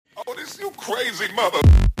crazy mother.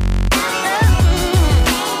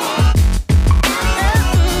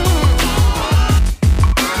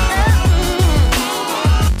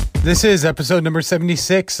 This is episode number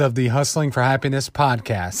 76 of the Hustling for Happiness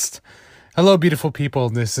podcast. Hello, beautiful people.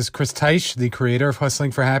 This is Chris Teich, the creator of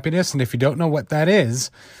Hustling for Happiness. And if you don't know what that is,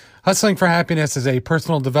 Hustling for Happiness is a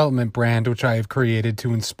personal development brand which I have created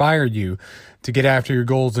to inspire you to get after your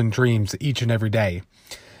goals and dreams each and every day.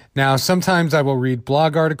 Now, sometimes I will read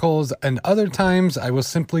blog articles, and other times I will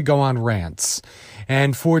simply go on rants.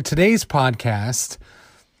 And for today's podcast,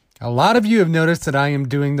 a lot of you have noticed that I am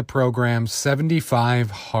doing the program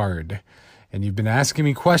 75 Hard. And you've been asking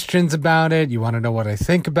me questions about it. You want to know what I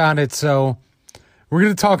think about it. So we're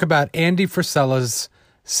going to talk about Andy Frisella's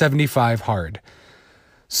 75 Hard.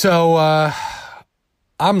 So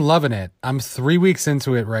I'm loving it. I'm 3 weeks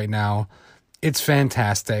into it right now. It's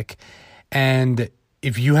fantastic. And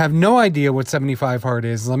if you have no idea what 75 Hard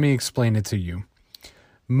is, let me explain it to you.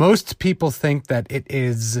 Most people think that it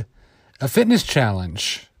is a fitness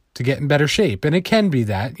challenge to get in better shape. And it can be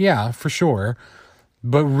that, yeah, for sure.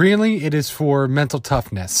 But really, it is for mental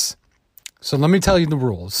toughness. So let me tell you the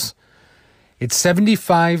rules. It's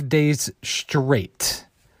 75 days straight.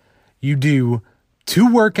 You do 2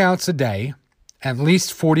 workouts a day, at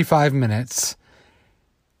least 45 minutes,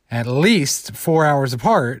 at least 4 hours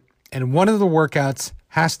apart, and one of the workouts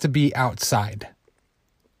has to be outside.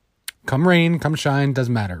 Come rain, come shine,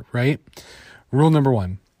 doesn't matter, right? Rule number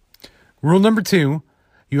 1. Rule number 2,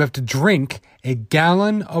 you have to drink a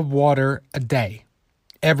gallon of water a day,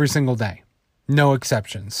 every single day, no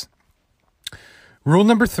exceptions. Rule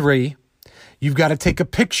number 3, you've got to take a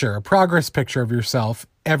picture, a progress picture of yourself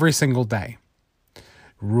every single day.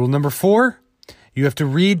 Rule number 4, you have to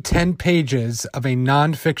read 10 pages of a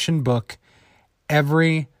nonfiction book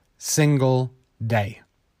every single day.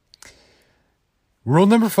 Rule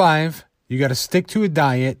number 5, you got to stick to a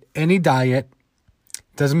diet, any diet,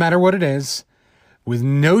 doesn't matter what it is, with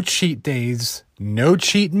no cheat days, no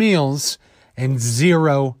cheat meals, and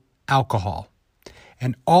 0 alcohol.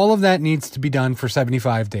 And all of that needs to be done for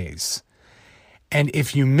 75 days. And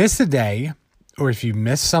if you miss a day, or if you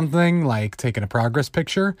miss something like taking a progress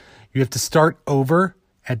picture, you have to start over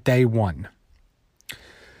at day 1.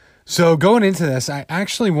 So going into this, I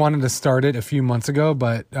actually wanted to start it a few months ago,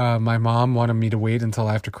 but my mom wanted me to wait until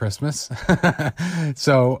after Christmas.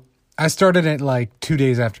 So I started it like 2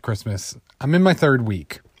 days after Christmas. I'm in my 3rd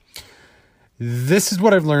week. This is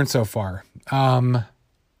what I've learned so far. The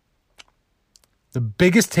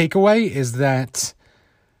biggest takeaway is that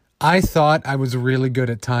I thought I was really good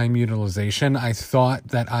at time utilization. I thought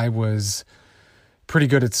that I was pretty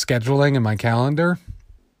good at scheduling in my calendar.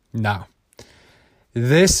 No.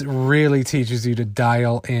 This really teaches you to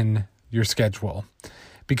dial in your schedule.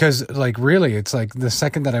 Because, really, it's like the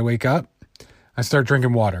second that I wake up, I start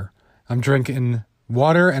drinking water. I'm drinking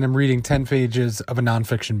water and I'm reading 10 pages of a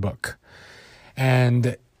nonfiction book.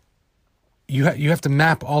 And you have to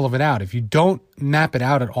map all of it out. If you don't map it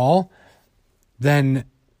out at all, then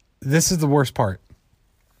this is the worst part.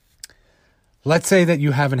 Let's say that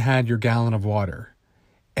you haven't had your gallon of water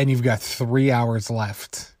and you've got 3 hours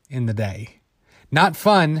left in the day. Not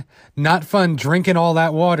fun drinking all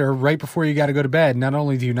that water right before you got to go to bed. Not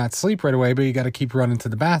only do you not sleep right away, but you got to keep running to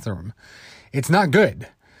the bathroom. It's not good.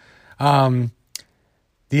 The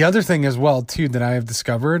other thing as well, too, that I have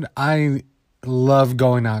discovered, I love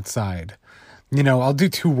going outside. I'll do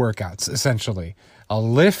 2 workouts, essentially. I'll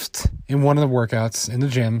lift in one of the workouts in the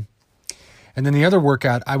gym. And then the other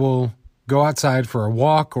workout, I will go outside for a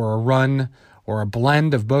walk or a run or a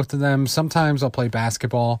blend of both of them. Sometimes I'll play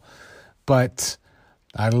basketball. But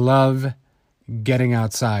I love getting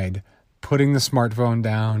outside, putting the smartphone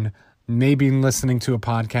down, maybe listening to a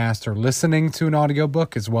podcast or listening to an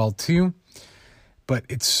audiobook as well, too. But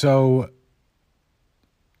it's so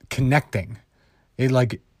connecting. It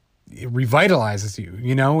revitalizes you,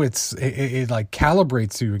 it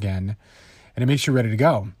calibrates you again and it makes you ready to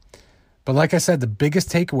go. But like I said, the biggest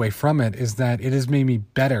takeaway from it is that it has made me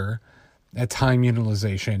better at time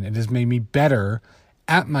utilization. It has made me better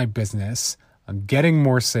at my business. I'm getting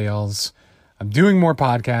more sales. I'm doing more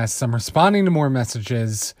podcasts. I'm responding to more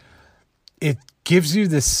messages. It gives you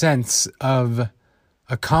this sense of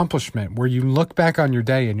accomplishment where you look back on your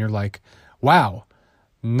day and you're like, wow,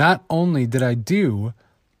 not only did I do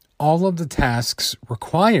all of the tasks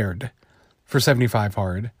required for 75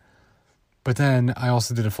 Hard, but then I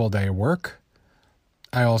also did a full day of work.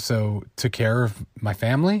 I also took care of my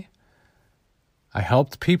family. I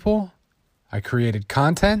helped people. I created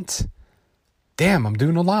content. Damn, I'm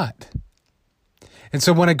doing a lot. And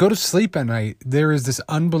so when I go to sleep at night, there is this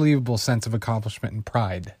unbelievable sense of accomplishment and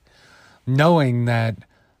pride. knowing that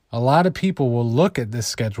a lot of people will look at this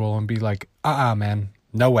schedule and be like, man,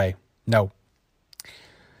 no way, no.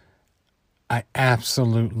 I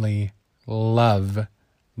absolutely love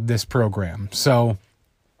this program. So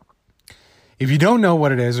if you don't know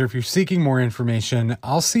what it is, or if you're seeking more information,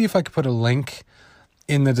 I'll see if I can put a link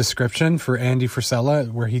in the description for Andy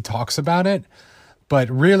Frisella where he talks about it. But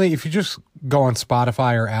really, if you just go on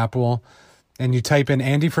Spotify or Apple and you type in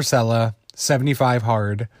Andy Frisella 75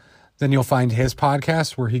 Hard, then you'll find his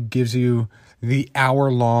podcast where he gives you the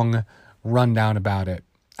hour-long rundown about it.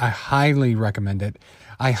 I highly recommend it.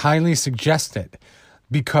 I highly suggest it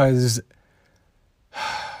because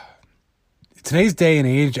today's day and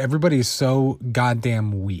age, everybody is so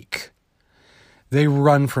goddamn weak. They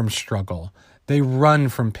run from struggle. They run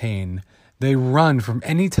from pain. They run from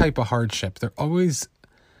any type of hardship. They're always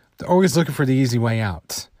looking for the easy way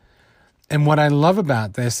out. And what I love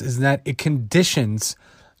about this is that it conditions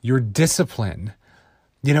your discipline.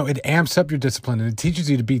 You know, it amps up your discipline and it teaches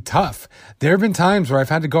you to be tough. There have been times where I've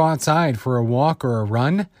had to go outside for a walk or a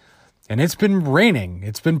run and it's been raining.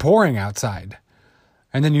 It's been pouring outside.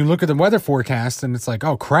 And then you look at the weather forecast and it's like,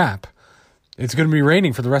 oh crap, it's going to be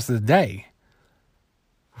raining for the rest of the day.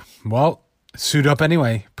 Well, suit up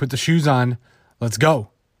anyway, put the shoes on, let's go.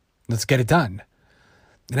 Let's get it done.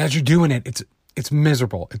 And as you're doing it, it's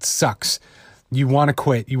miserable. It sucks. You want to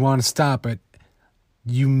quit, you want to stop, but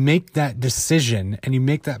you make that decision and you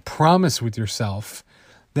make that promise with yourself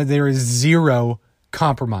that there is zero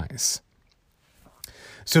compromise.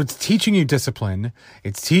 So it's teaching you discipline,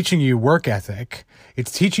 it's teaching you work ethic,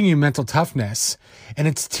 it's teaching you mental toughness, and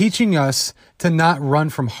it's teaching us to not run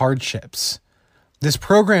from hardships. This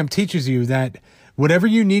program teaches you that whatever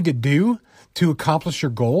you need to do to accomplish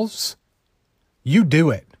your goals, you do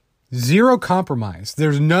it. Zero compromise.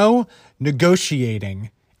 There's no negotiating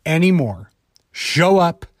anymore. Show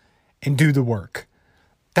up and do the work.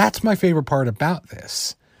 That's my favorite part about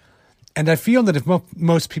this. And I feel that if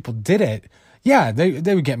most people did it, yeah, they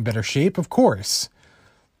would get in better shape, of course.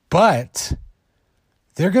 But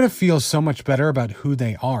they're going to feel so much better about who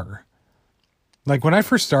they are. Like when I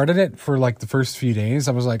first started it for like the first few days,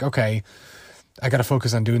 I was like, okay, I got to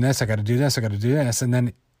focus on doing this. I got to do this. I got to do this. And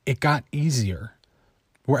then it got easier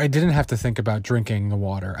where I didn't have to think about drinking the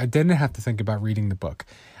water. I didn't have to think about reading the book.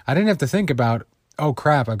 I didn't have to think about, oh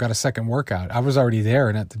crap, I've got a second workout. I was already there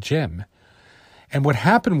and at the gym. And what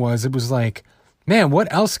happened was it was like, man,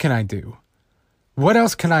 what else can I do? What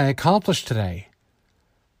else can I accomplish today?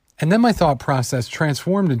 And then my thought process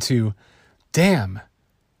transformed into, damn,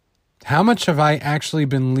 how much have I actually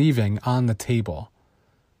been leaving on the table?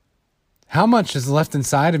 How much is left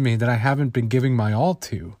inside of me that I haven't been giving my all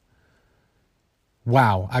to?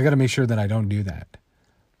 Wow, I got to make sure that I don't do that.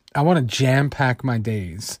 I want to jam-pack my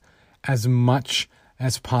days as much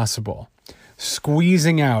as possible,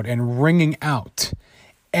 squeezing out and wringing out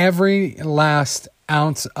every last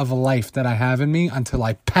ounce of life that I have in me until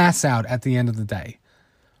I pass out at the end of the day.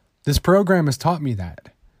 This program has taught me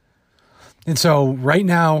that. And so right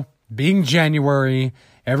now, being January,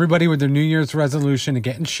 everybody with their New Year's resolution to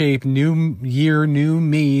get in shape, new year, new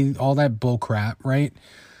me, all that bull crap, right?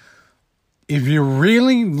 If you're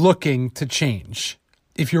really looking to change,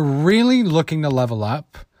 if you're really looking to level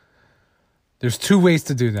up, there's two ways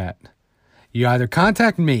to do that. You either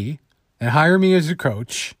contact me and hire me as your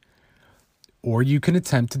coach, or you can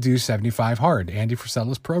attempt to do 75 Hard, Andy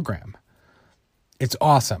Frisella's program. It's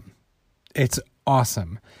awesome. It's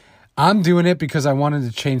awesome. I'm doing it because I wanted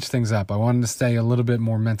to change things up. I wanted to stay a little bit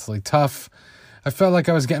more mentally tough. I felt like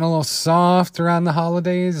I was getting a little soft around the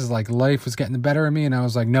holidays, like life was getting the better of me, and I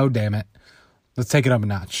was like, no, damn it. Let's take it up a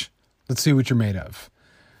notch. Let's see what you're made of.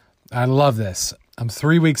 I love this. I'm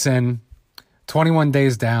 3 weeks in, 21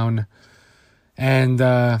 days down, and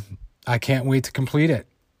I can't wait to complete it.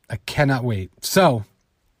 I cannot wait. So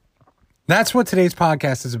that's what today's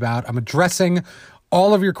podcast is about. I'm addressing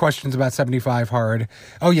all of your questions about 75 Hard.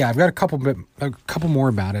 Oh yeah, I've got a couple more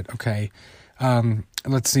about it. Okay.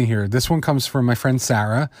 Let's see here. This one comes from my friend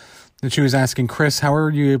Sarah, and she was asking, Chris, how are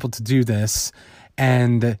you able to do this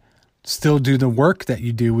and still do the work that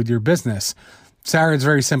you do with your business? Sarah, it's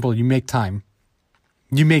very simple. You make time.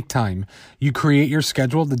 You make time. You create your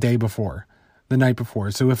schedule the day before, the night before.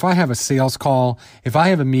 So if I have a sales call, if I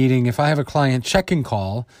have a meeting, if I have a client check-in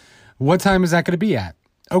call, what time is that going to be at?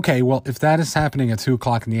 Okay, well, if that is happening at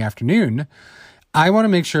 2:00 in the afternoon, I want to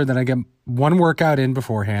make sure that I get one workout in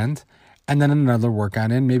beforehand and then another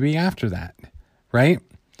workout in maybe after that, right?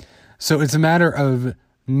 So it's a matter of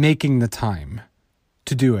making the time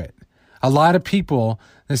to do it. A lot of people,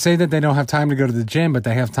 they say that they don't have time to go to the gym, but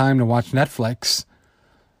they have time to watch Netflix.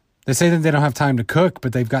 They say that they don't have time to cook,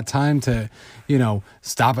 but they've got time to,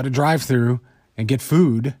 stop at a drive-thru and get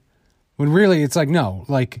food. When really it's like, no,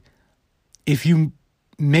 like if you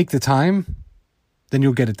make the time, then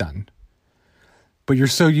you'll get it done. But you're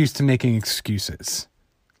so used to making excuses.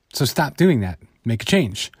 So stop doing that. Make a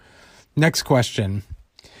change. Next question.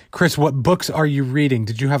 Chris, what books are you reading?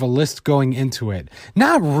 Did you have a list going into it?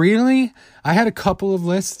 Not really. I had a couple of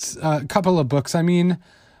lists, a couple of books,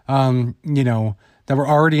 that were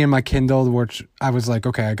already in my Kindle, which I was like,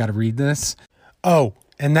 okay, I got to read this. Oh,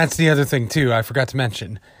 and that's the other thing too, I forgot to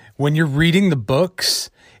mention. When you're reading the books,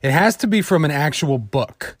 it has to be from an actual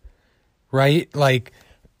book, right? Like,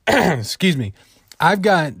 excuse me. I've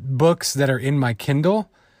got books that are in my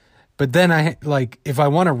Kindle, but then if I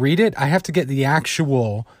want to read it, I have to get the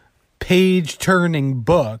actual page-turning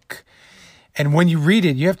book. And when you read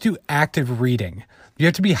it, you have to do active reading. You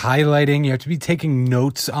have to be highlighting. You have to be taking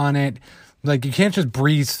notes on it. Like, you can't just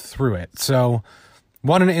breeze through it. So,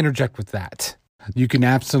 wanted to interject with that. You can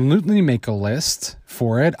absolutely make a list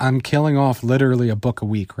for it. I'm killing off literally a book a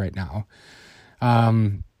week right now.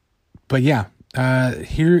 But yeah,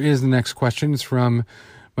 here is the next question. It's from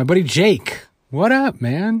my buddy Jake. What up,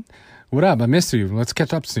 man? What up? I missed you. Let's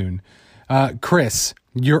catch up soon. Chris,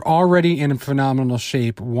 you're already in phenomenal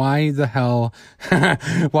shape. Why the hell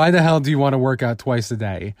do you want to work out twice a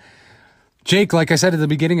day? Jake, like I said at the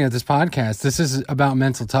beginning of this podcast, this is about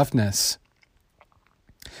mental toughness.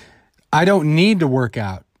 I don't need to work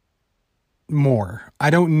out more. I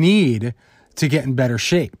don't need to get in better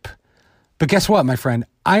shape. But guess what, my friend?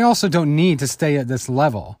 I also don't need to stay at this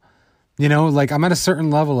level. I'm at a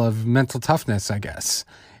certain level of mental toughness, I guess.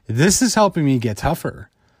 This is helping me get tougher.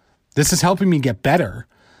 This is helping me get better.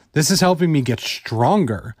 This is helping me get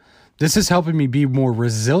stronger. This is helping me be more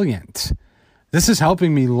resilient. This is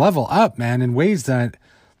helping me level up, man, in ways that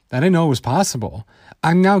I didn't know was possible.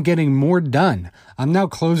 I'm now getting more done. I'm now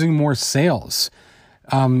closing more sales.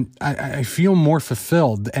 I feel more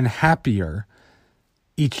fulfilled and happier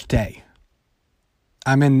each day.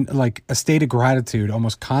 I'm in like a state of gratitude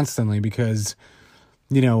almost constantly because,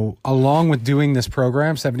 along with doing this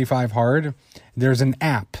program, 75 Hard, there's an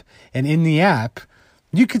app. And in the app,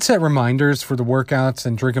 you could set reminders for the workouts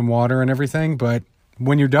and drinking water and everything. But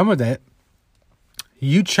when you're done with it,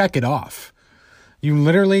 you check it off. You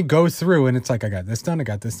literally go through and it's like, I got this done, I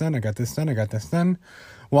got this done, I got this done, I got this done.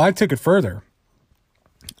 Well, I took it further.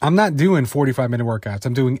 I'm not doing 45-minute workouts.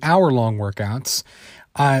 I'm doing hour-long workouts.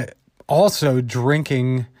 Also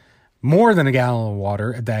drinking more than a gallon of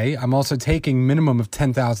water a day. I'm also taking minimum of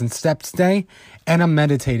 10,000 steps a day, and I'm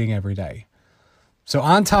meditating every day. So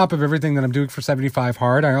on top of everything that I'm doing for 75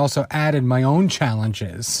 Hard, I also added my own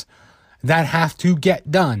challenges that have to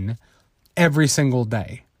get done every single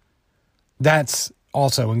day. That's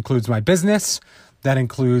also includes my business. That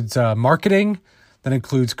includes marketing. That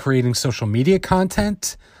includes creating social media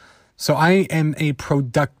content. So I am a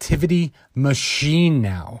productivity machine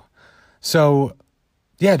now. So,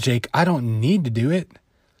 yeah, Jake, I don't need to do it.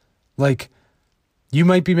 Like, you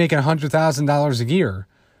might be making $100,000 a year.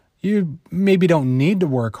 You maybe don't need to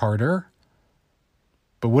work harder.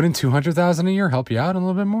 But wouldn't $200,000 a year help you out a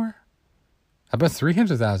little bit more? How about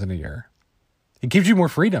 $300,000 a year? It gives you more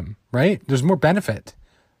freedom, right? There's more benefit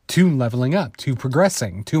to leveling up, to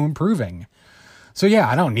progressing, to improving. So yeah,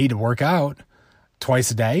 I don't need to work out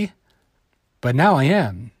twice a day, but now I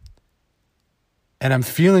am. And I'm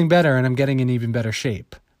feeling better and I'm getting in even better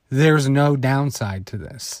shape. There's no downside to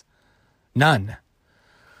this. None.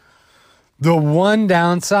 The one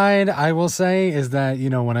downside I will say is that,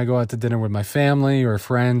 when I go out to dinner with my family or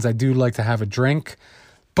friends, I do like to have a drink,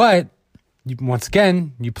 but once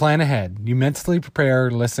again, you plan ahead. You mentally prepare.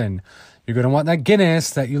 Listen, you're going to want that Guinness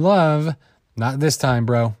that you love. Not this time,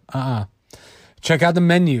 bro. Check out the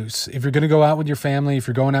menus. If you're going to go out with your family, if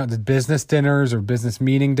you're going out to business dinners or business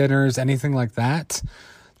meeting dinners, anything like that,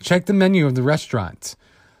 check the menu of the restaurant.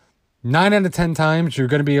 9 out of 10 times, you're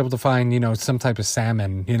going to be able to find, some type of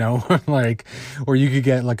salmon, or you could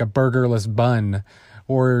get like a burgerless bun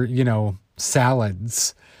or,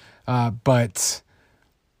 salads. But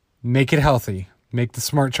make it healthy. Make the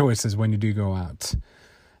smart choices when you do go out.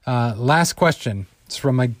 Last question. It's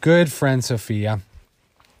from my good friend, Sophia.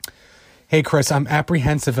 Hey, Chris, I'm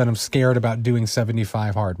apprehensive and I'm scared about doing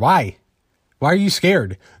 75 Hard. Why? Why are you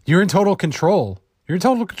scared? You're in total control. You're in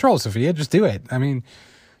total control, Sophia. Just do it.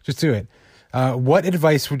 Just do it. What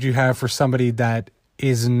advice would you have for somebody that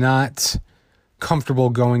is not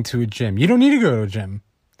comfortable going to a gym? You don't need to go to a gym.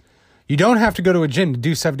 You don't have to go to a gym to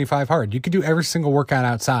do 75 Hard. You could do every single workout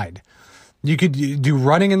outside. You could do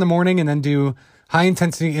running in the morning and then do high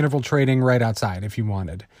intensity interval training right outside if you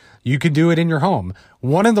wanted. You could do it in your home.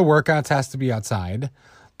 One of the workouts has to be outside,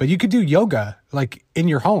 but you could do yoga like in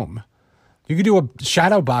your home. You could do a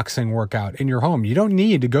shadow boxing workout in your home. You don't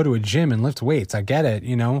need to go to a gym and lift weights. I get it.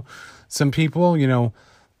 Some people,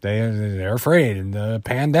 they're afraid of the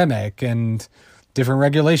pandemic and different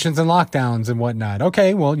regulations and lockdowns and whatnot.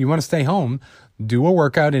 Okay, well, you want to stay home, do a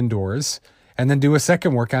workout indoors, and then do a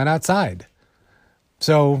second workout outside.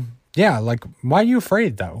 So, yeah, like, why are you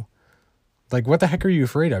afraid, though? Like, what the heck are you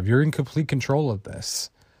afraid of? You're in complete control of this.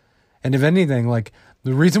 And if anything, like,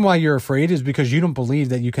 the reason why you're afraid is because you don't believe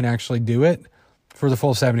that you can actually do it for the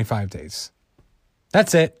full 75 days.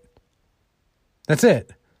 That's it. That's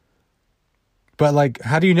it. But, like,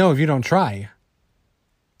 how do you know if you don't try?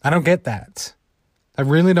 I don't get that. I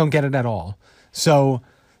really don't get it at all. So,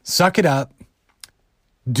 suck it up.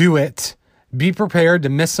 Do it. Be prepared to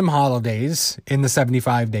miss some holidays in the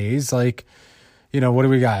 75 days. Like, what do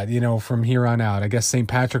we got, from here on out? I guess St.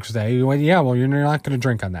 Patrick's Day. Yeah, well, you're not going to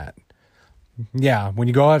drink on that. Yeah, when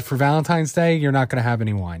you go out for Valentine's Day, you're not going to have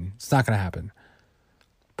any wine. It's not going to happen.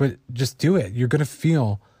 But just do it. You're going to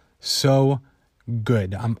feel so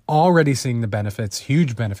good. I'm already seeing the benefits,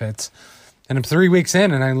 huge benefits. And I'm 3 weeks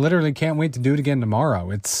in, and I literally can't wait to do it again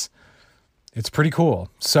tomorrow. It's pretty cool.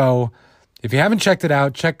 So if you haven't checked it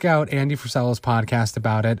out, check out Andy Frisella's podcast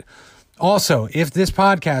about it. Also, if this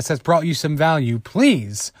podcast has brought you some value,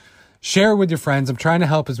 please share it with your friends. I'm trying to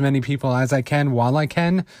help as many people as I can while I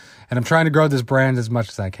can, and I'm trying to grow this brand as much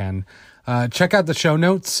as I can. Check out the show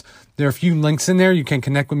notes. There are a few links in there. You can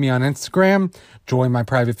connect with me on Instagram, join my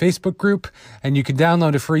private Facebook group, and you can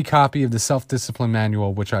download a free copy of the Self-Discipline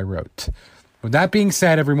Manual, which I wrote. With that being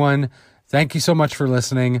said, everyone, thank you so much for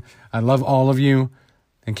listening. I love all of you,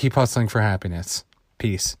 and keep hustling for happiness.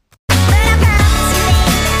 Peace.